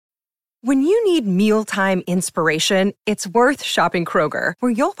When you need mealtime inspiration, it's worth shopping Kroger,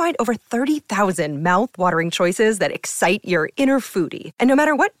 where you'll find over 30,000 mouth-watering choices that excite your inner foodie. And no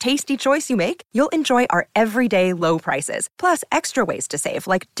matter what tasty choice you make, you'll enjoy our everyday low prices, plus extra ways to save,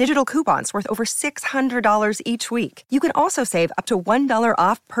 like digital coupons worth over $600 each week. You can also save up to $1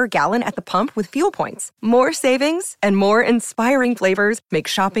 off per gallon at the pump with fuel points. More savings and more inspiring flavors make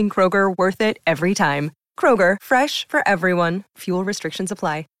shopping Kroger worth it every time. Kroger, fresh for everyone. Fuel restrictions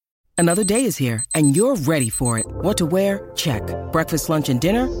apply. Another day is here, and you're ready for it. What to wear? Check. Breakfast, lunch, and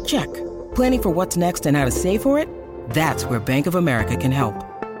dinner? Check. Planning for what's next and how to save for it? That's where Bank of America can help.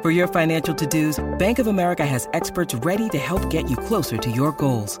 For your financial to-dos, Bank of America has experts ready to help get you closer to your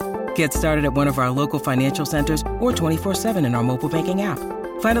goals. Get started at one of our local financial centers or 24/7 in our mobile banking app.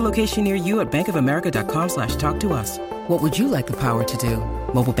 Find a location near you at bankofamerica.com/talktous. What would you like the power to do?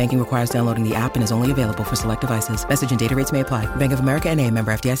 Mobile banking requires downloading the app and is only available for select devices. Message and data rates may apply. Bank of America N.A.,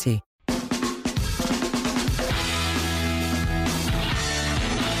 member FDIC.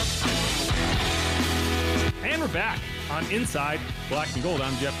 And we're back on Inside Black and Gold.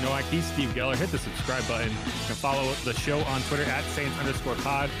 I'm Jeff Nowak. He's Steve Geller. Hit the subscribe button. You can follow the show on Twitter at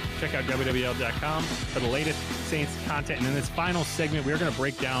Saints_pod. Check out WWL.com for the latest Saints content. And in this final segment, we're going to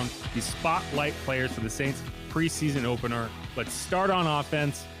break down the spotlight players for the Saints preseason opener. Let's start on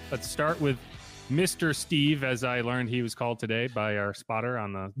offense. Let's start with Mr. Steve, as I learned he was called today by our spotter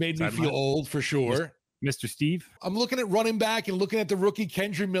on the Made me feel old for sure. Mr. Steve. I'm looking at running back and looking at the rookie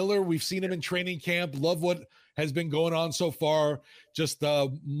Kendry Miller. We've seen him in training camp. Love what has been going on so far. Just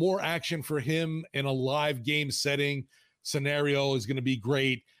more action for him in a live game setting scenario is going to be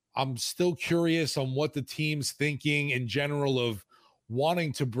great. I'm still curious on what the team's thinking in general of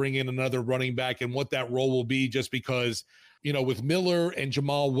wanting to bring in another running back and what that role will be, just because, you know, with Miller and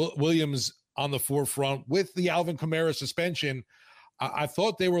Jamal Williams on the forefront with the Alvin Kamara suspension, I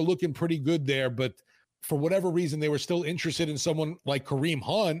thought they were looking pretty good there, but for whatever reason, they were still interested in someone like Kareem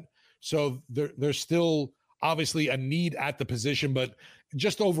Hunt. So there's still obviously a need at the position, but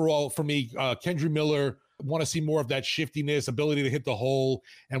just overall for me, Kendry Miller, want to see more of that shiftiness, ability to hit the hole.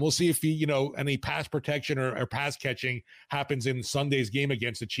 And we'll see if he, you know, any pass protection or pass catching happens in Sunday's game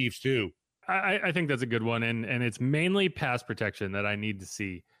against the Chiefs too. I think that's a good one. And it's mainly pass protection that I need to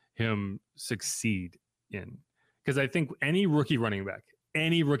see him succeed in. Because I think any rookie running back, I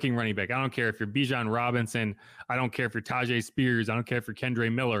don't care if you're Bijan Robinson, I don't care if you're Tajay Spears, I don't care if you're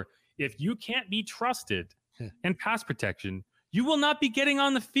Kendry Miller, if you can't be trusted in pass protection, you will not be getting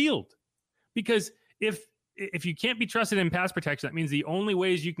on the field. Because if you can't be trusted in pass protection, that means the only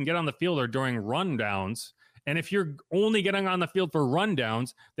ways you can get on the field are during rundowns. And if you're only getting on the field for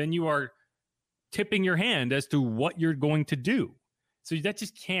rundowns, then you are tipping your hand as to what you're going to do. So that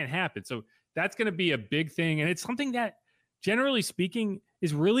just can't happen. So that's going to be a big thing. And it's something that, generally speaking,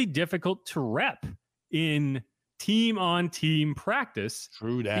 is really difficult to rep in team-on-team practice.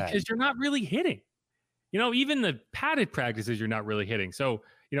 True that. Because you're not really hitting. You know, even the padded practices, you're not really hitting. So,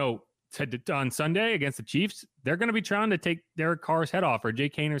 you know, on Sunday against the Chiefs, they're going to be trying to take Derek Carr's head off or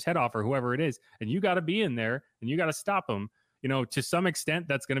Jake Hayner's head off or whoever it is. And you got to be in there and you got to stop them. You know, to some extent,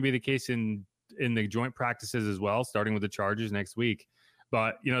 that's going to be the case in the joint practices as well, starting with the Chargers next week.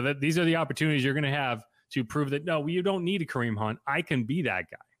 But, you know, these are the opportunities you're going to have to prove that, no, you don't need a Kareem Hunt. I can be that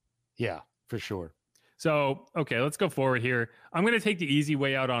guy. Yeah, for sure. So, okay, let's go forward here. I'm going to take the easy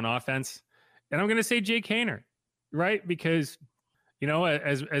way out on offense, and I'm going to say Jake Haener, right? Because, you know,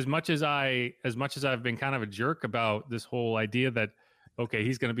 as much as I've been kind of a jerk about this whole idea that, okay,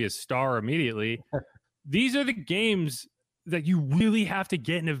 he's going to be a star immediately, these are the games that you really have to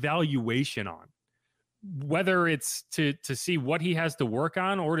get an evaluation on. Whether it's to see what he has to work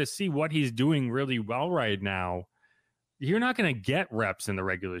on or to see what he's doing really well right now, you're not going to get reps in the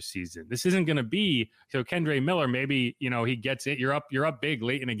regular season. This isn't going to be, so Kendry Miller, maybe, you know, he gets it. You're up big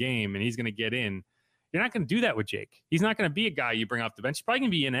late in a game and he's going to get in. You're not going to do that with Jake. He's not going to be a guy you bring off the bench. He's probably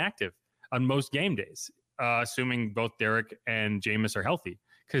going to be inactive on most game days, assuming both Derek and Jameis are healthy,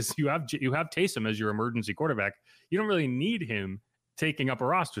 because you have Taysom as your emergency quarterback. You don't really need him taking up a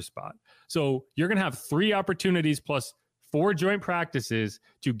roster spot. So you're going to have 3 opportunities plus 4 joint practices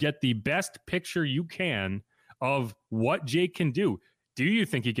to get the best picture you can of what Jake can do. Do you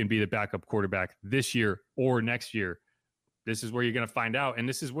think he can be the backup quarterback this year or next year? This is where you're going to find out. And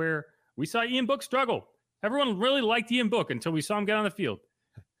this is where we saw Ian Book struggle. Everyone really liked Ian Book until we saw him get on the field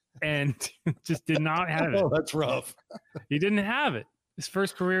and just did not have it. Oh, that's rough. He didn't have it. His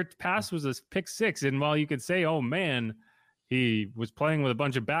first career pass was a pick 6. And while you could say, oh man, he was playing with a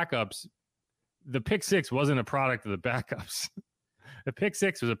bunch of backups, the pick 6 wasn't a product of the backups. The pick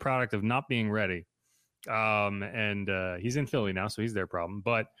 6 was a product of not being ready. And he's in Philly now, so he's their problem.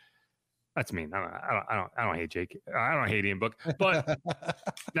 But That's mean. I don't hate Jake. I don't hate Ian Book, but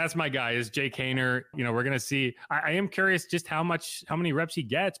that's my guy is Jake Haener. You know, we're going to see, I am curious just how many reps he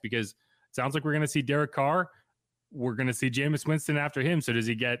gets, because it sounds like we're going to see Derek Carr. We're going to see Jameis Winston after him. So does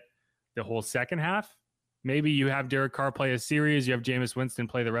he get the whole second half? Maybe you have Derek Carr play a series, you have Jameis Winston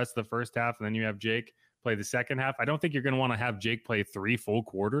play the rest of the first half, and then you have Jake play the second half. I don't think you're going to want to have Jake play 3 full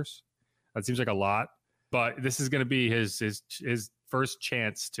quarters. That seems like a lot, but this is going to be his first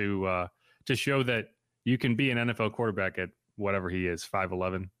chance to show that you can be an NFL quarterback at whatever he is,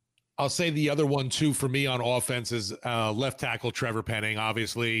 5'11". I'll say the other one too for me on offense is left tackle Trevor Penning.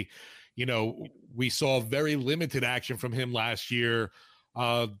 Obviously, you know, we saw very limited action from him last year.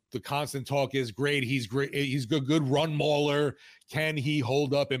 The constant talk is great. He's great. He's good run mauler. Can he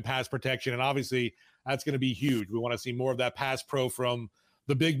hold up in pass protection? And obviously that's going to be huge. We want to see more of that pass pro from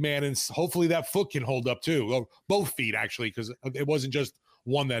the big man, and hopefully that foot can hold up too. Or both feet actually, because it wasn't just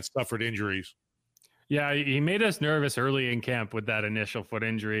one that suffered injuries. Yeah, he made us nervous early in camp with that initial foot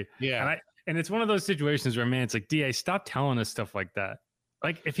injury. Yeah. And it's one of those situations where, man, it's like, DA, stop telling us stuff like that.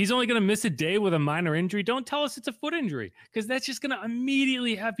 Like, if he's only going to miss a day with a minor injury, don't tell us it's a foot injury, because that's just going to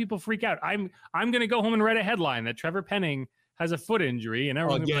immediately have people freak out. I'm going to go home and write a headline that Trevor Penning has a foot injury, and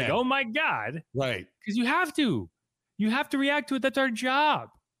everyone's going to be like, oh my God. Right. Because you have to react to it. That's our job.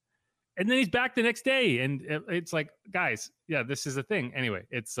 And then he's back the next day. And it's like, guys, yeah, this is a thing. Anyway,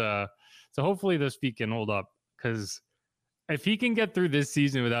 it's so hopefully those feet can hold up, because if he can get through this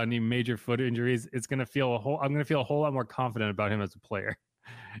season without any major foot injuries, I'm going to feel a whole lot more confident about him as a player.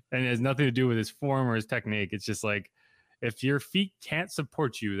 And it has nothing to do with his form or his technique. It's just like, if your feet can't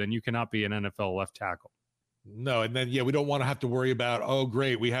support you, then you cannot be an NFL left tackle. No. And then, yeah, we don't want to have to worry about, oh,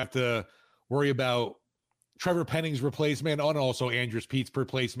 great, we have to worry about Trevor Penning's replacement and also Andrews Pete's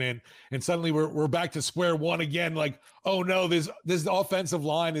replacement. And suddenly we're back to square one again. Like, oh no, this offensive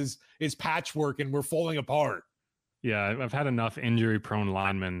line is patchwork and we're falling apart. Yeah. I've had enough injury prone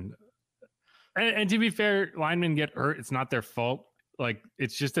linemen. And to be fair, linemen get hurt. It's not their fault. Like,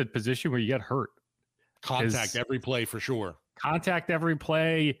 it's just a position where you get hurt. Contact every play for sure. Contact every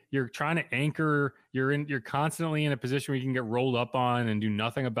play. You're trying to anchor. You're constantly in a position where you can get rolled up on and do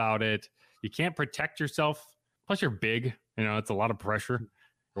nothing about it. You can't protect yourself. Plus, you're big. You know, it's a lot of pressure.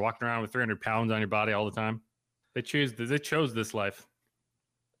 You're walking around with 300 pounds on your body all the time. They chose this life.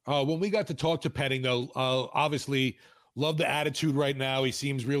 When we got to talk to Penning, though, obviously love the attitude right now. He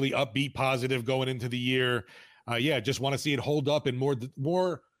seems really upbeat, positive going into the year. Just want to see it hold up and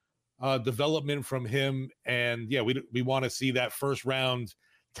more development from him. And yeah, we want to see that first round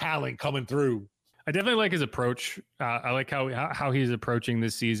talent coming through. I definitely like his approach. I like how he's approaching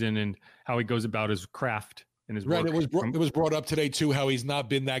this season and how he goes about his craft and his work. Right. It was brought up today too, how he's not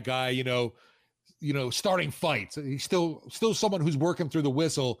been that guy, starting fights. He's still someone who's working through the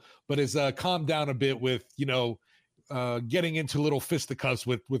whistle, but has calmed down a bit with, getting into little fisticuffs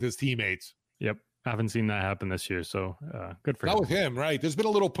with his teammates. Yep. I haven't seen that happen this year, so good for him. Not with him, right? There's been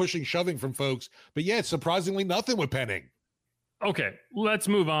a little pushing, shoving from folks, but yeah, surprisingly nothing with Penning. Okay, let's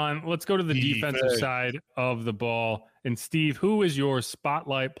move on. Let's go to the defensive side of the ball. And Steve, who is your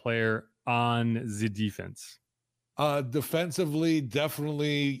spotlight player on the defense? Defensively,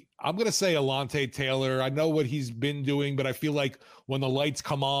 definitely, I'm going to say Alontae Taylor. I know what he's been doing, but I feel like when the lights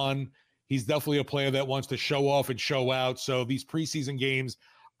come on, he's definitely a player that wants to show off and show out. So these preseason games,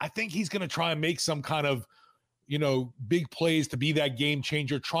 I think he's going to try and make some kind of, big plays to be that game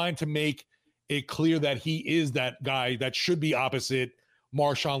changer, trying to make it clear that he is that guy that should be opposite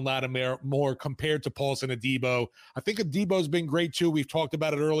Marshawn Lattimore more compared to Paulson Adebo. I think Adebo's been great too. We've talked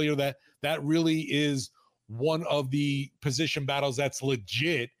about it earlier that really is one of the position battles that's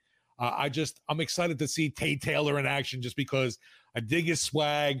legit. I'm excited to see Tate Taylor in action just because I dig his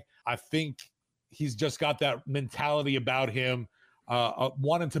swag. I think he's just got that mentality about him,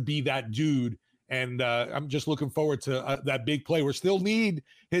 wanting to be that dude. And I'm just looking forward to that big play. We still need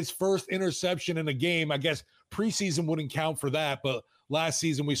his first interception in a game. I guess preseason wouldn't count for that, but last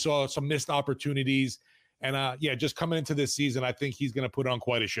season we saw some missed opportunities. And just coming into this season, I think he's going to put on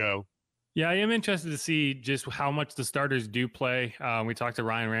quite a show. Yeah, I am interested to see just how much the starters do play. We talked to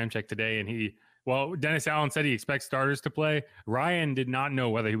Ryan Ramczyk today, and Dennis Allen said he expects starters to play. Ryan did not know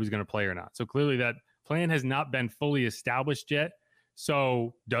whether he was going to play or not. So clearly that plan has not been fully established yet.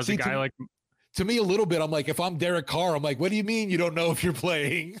 So to me, a little bit, I'm like, if I'm Derek Carr, I'm like, what do you mean you don't know if you're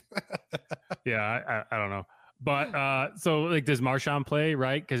playing? Yeah, I don't know. But does Marshawn play,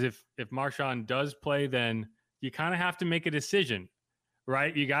 right? Because if Marshawn does play, then you kind of have to make a decision,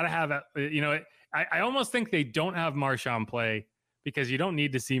 right? You got to have I almost think they don't have Marshawn play because you don't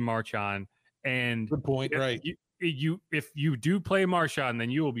need to see Marshawn. And good point, right? if you do play Marshawn, then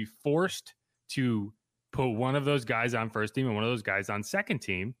you will be forced to put one of those guys on first team and one of those guys on second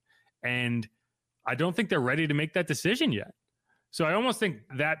team. And I don't think they're ready to make that decision yet. So I almost think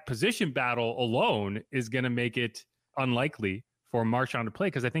that position battle alone is going to make it unlikely for Marshawn to play,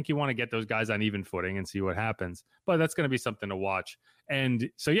 because I think you want to get those guys on even footing and see what happens. But that's going to be something to watch. And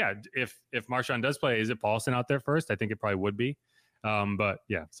so, yeah, if Marshawn does play, is it Paulson out there first? I think it probably would be. But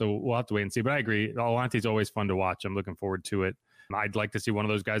yeah, so we'll have to wait and see. But I agree. Alante's always fun to watch. I'm looking forward to it. I'd like to see one of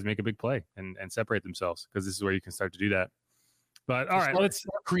those guys make a big play and separate themselves, because this is where you can start to do that. But all right, let's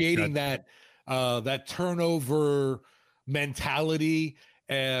start creating that turnover mentality.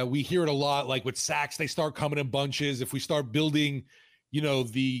 We hear it a lot, like with sacks, they start coming in bunches. If we start building,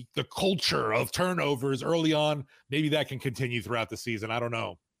 the culture of turnovers early on, maybe that can continue throughout the season. I don't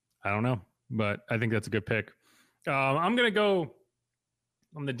know, but I think that's a good pick. I'm going to go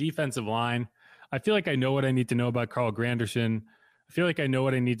on the defensive line. I feel like I know what I need to know about Carl Granderson. I feel like I know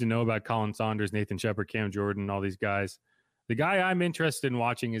what I need to know about Colin Saunders, Nathan Shepard, Cam Jordan, all these guys. The guy I'm interested in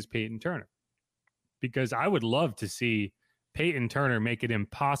watching is Peyton Turner, because I would love to see Peyton Turner make it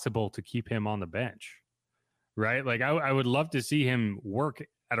impossible to keep him on the bench, right? Like I would love to see him work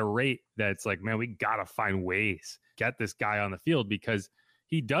at a rate that's like, man, we got to find ways, get this guy on the field, because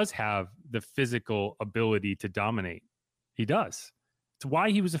he does have the physical ability to dominate. He does. It's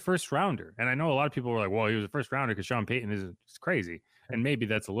why he was a first rounder. And I know a lot of people were like, well, he was a first rounder because Sean Payton is crazy. And maybe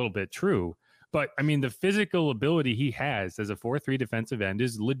that's a little bit true. But I mean, the physical ability he has as a 4-3 defensive end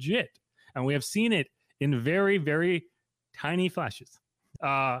is legit. And we have seen it in very, very tiny flashes.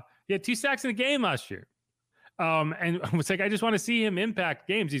 He had 2 sacks in a game last year. And it's like, I just want to see him impact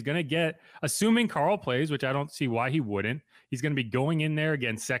games. He's going to get, assuming Carl plays, which I don't see why he wouldn't, he's going to be going in there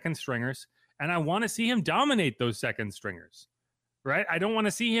against second stringers. And I want to see him dominate those second stringers, right? I don't want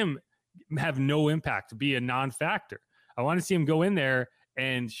to see him have no impact, be a non-factor. I want to see him go in there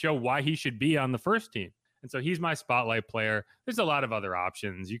and show why he should be on the first team. And so he's my spotlight player. There's a lot of other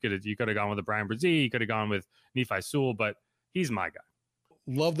options. You could have gone with a Brian Brzee. You could have gone with Nephi Sewell, but he's my guy.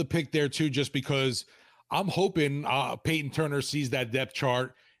 Love the pick there too, just because I'm hoping Peyton Turner sees that depth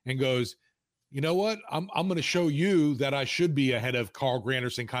chart and goes, you know what? I'm going to show you that I should be ahead of Carl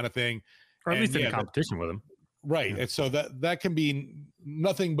Granderson, kind of thing. Or at least in competition with him. Right. Yeah. And so that can be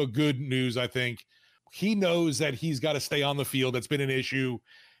nothing but good news, I think. He knows that he's got to stay on the field. That's been an issue,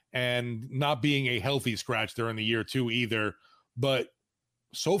 and not being a healthy scratch during the year too either. But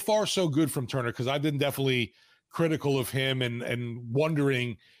so far, so good from Turner, because I've been definitely critical of him and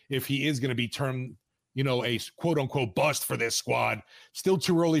wondering if he is going to be termed, a quote unquote bust for this squad. Still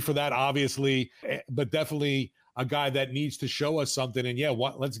too early for that, obviously, but definitely a guy that needs to show us something. And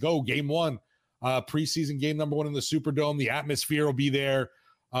let's go. Game 1, preseason game number 1 in the Superdome. The atmosphere will be there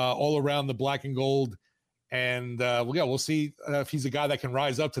all around the black and gold. And we'll see if he's a guy that can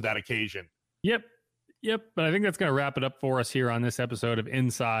rise up to that occasion. Yep. But I think that's going to wrap it up for us here on this episode of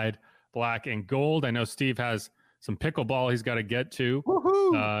Inside Black and Gold. I know Steve has some pickleball he's got to get to.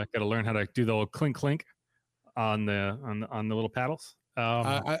 Got to learn how to do the old clink clink on the little paddles.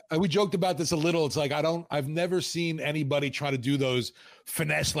 We joked about this a little. It's like I've never seen anybody try to do those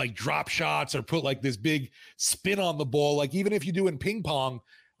finesse like drop shots or put like this big spin on the ball, like even if you do in ping pong.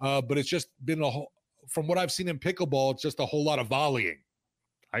 But it's just been from what I've seen in pickleball, it's just a whole lot of volleying.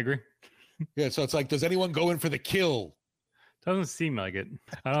 I agree. Yeah, so it's like, does anyone go in for the kill? Doesn't seem like it.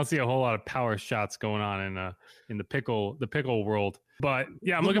 I don't see a whole lot of power shots going on in the pickle world. But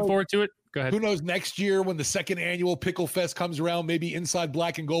yeah, I'm looking forward to it. Go ahead. Who knows, next year when the second annual Pickle Fest comes around, maybe Inside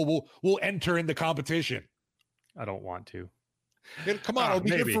Black and Gold will enter in the competition. I don't want to. Come on, it'll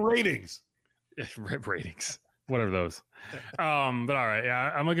be good for ratings. Ratings. What are those? But all right.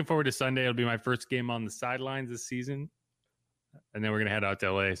 Yeah, I'm looking forward to Sunday. It'll be my first game on the sidelines this season. And then we're going to head out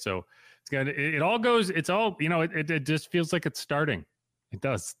to LA. So it all goes, it's all, it just feels like it's starting. It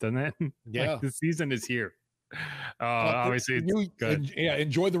does, doesn't it? Yeah. Like the season is here. Obviously,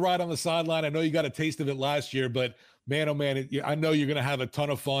 enjoy the ride on the sideline. I know you got a taste of it last year, but man, oh man, I know you're going to have a ton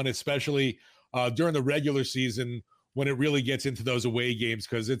of fun, especially during the regular season when it really gets into those away games,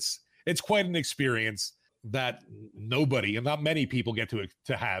 because it's quite an experience that nobody and not many people get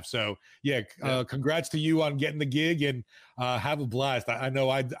to have. So congrats to you on getting the gig, and have a blast. I know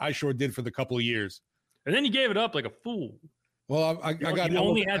I sure did for the couple of years. And then you gave it up like a fool. Well, I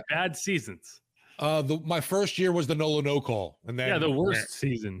only had bad seasons. My first year was the no call, and then the worst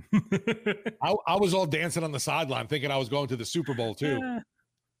season. I was all dancing on the sideline, thinking I was going to the Super Bowl too.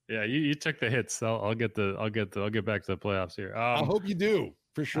 Yeah, you took the hits. I'll get back to the playoffs here. I hope you do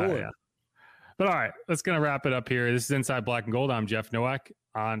for sure. Yeah. But all right, let's gonna wrap it up here. This is Inside Black and Gold. I'm Jeff Nowak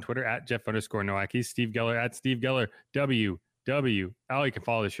on Twitter at Jeff_Nowak. He's Steve Geller at Steve Geller WWL. You can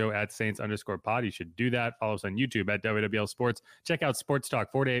follow the show at Saints_pod. You should do that. Follow us on YouTube at WWL Sports. Check out Sports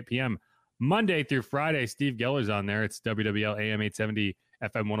Talk 4 to 8 p.m. Monday through Friday. Steve Geller's on there. It's WWL AM 870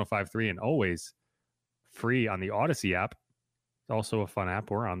 FM 105.3 and always free on the Odyssey app. It's also a fun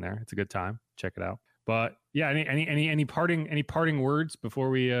app. We're on there. It's a good time. Check it out. But yeah, any parting words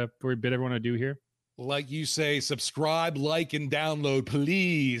before we bid everyone adieu here? Like you say, subscribe, like, and download.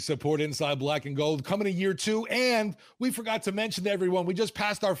 Please support Inside Black and Gold. Coming in year 2, and we forgot to mention to everyone, we just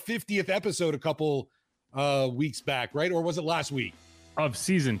passed our 50th episode a couple weeks back, right? Or was it last week? Of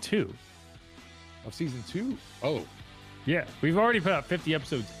season 2. Of season 2? Oh, yeah, we've already put out 50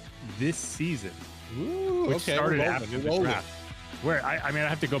 episodes this season. Ooh, which okay, started after the draft. Where I mean, I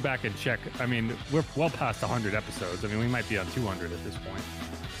have to go back and check. I mean, we're well past 100 episodes. I mean, we might be on 200 at this point.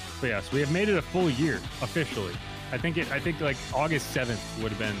 But yes, we have made it a full year officially. I think like August 7th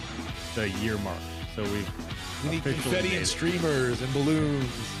would have been the year mark. So we need confetti and streamers and balloons.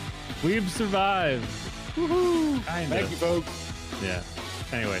 We've survived. Woohoo! Thank you, folks. Yeah.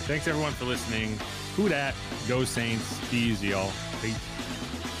 Anyway, thanks everyone for listening. Who dat? Go Saints. Be easy, y'all. Peace.